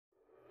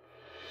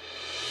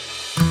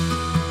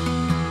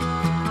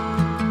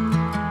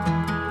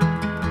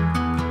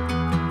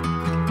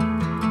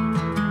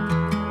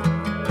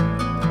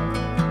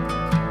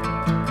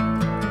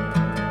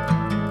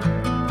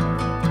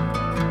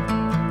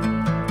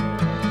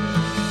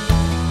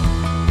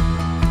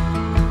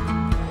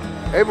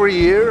Every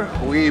year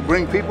we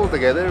bring people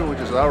together, which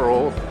is our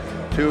role,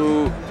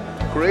 to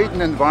create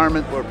an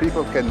environment where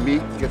people can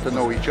meet, get to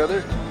know each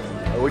other,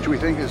 which we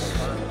think is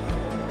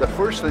the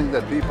first thing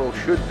that people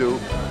should do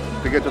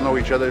to get to know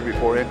each other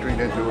before entering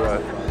into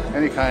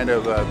any kind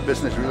of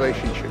business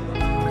relationship.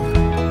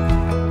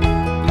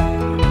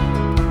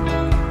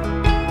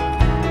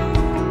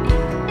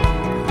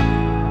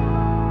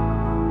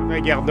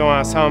 Regardons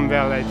ensemble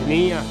vers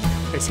l'avenir.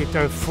 C'est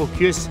un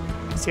focus,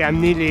 c'est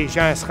amener les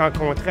gens à se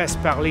rencontrer, à se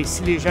parler.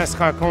 Si les gens se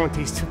rencontrent,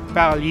 ils se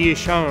parlent, ils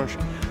échangent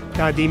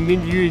dans des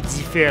milieux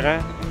différents,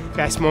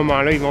 à ce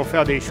moment-là, ils vont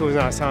faire des choses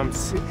ensemble.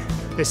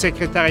 Le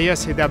secrétariat,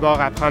 c'est d'abord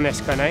apprendre à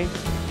se connaître,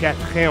 puis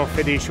après, on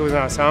fait des choses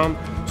ensemble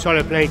sur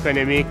le plan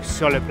économique,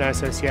 sur le plan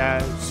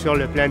social, sur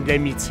le plan de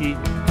l'amitié.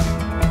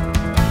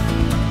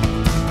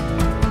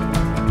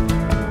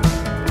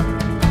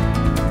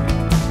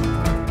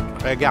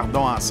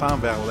 Regardons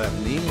ensemble vers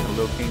l'avenir,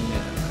 looking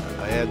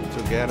ahead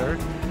together.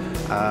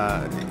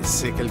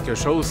 C'est quelque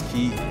chose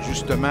qui,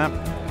 justement,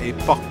 est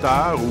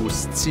porteur ou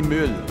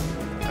stimule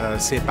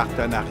ces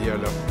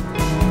partenariats-là.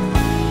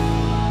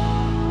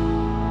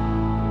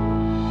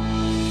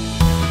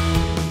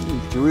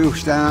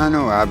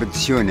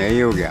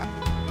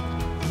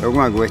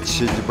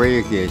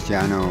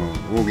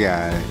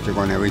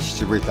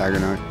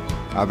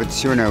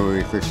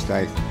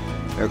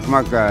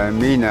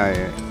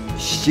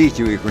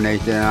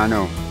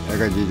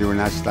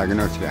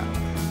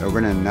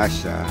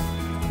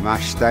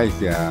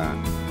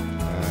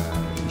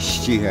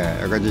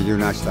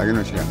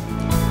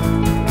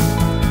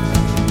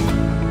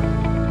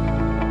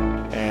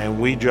 And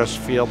we just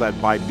feel that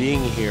by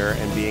being here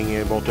and being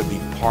able to be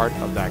part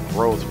of that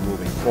growth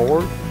moving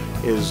forward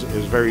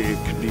it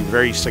could be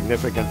very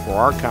significant for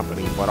our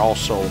company, but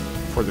also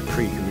for the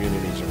Cree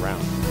communities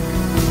around.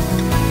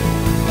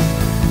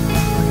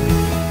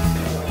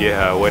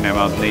 Yeah, when I'm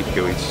out in Nate,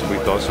 we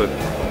also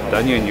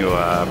done you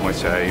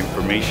much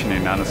information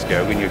in Anna's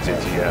Gavin, we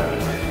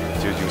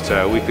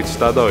could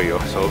start you.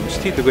 So I'm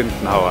still going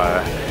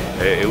now.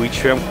 We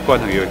try to go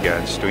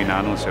again, doing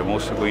Anna's,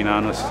 most of going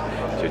Anna's,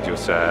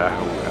 just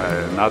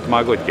not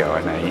my good girl,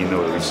 and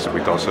it's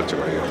also to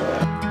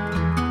you.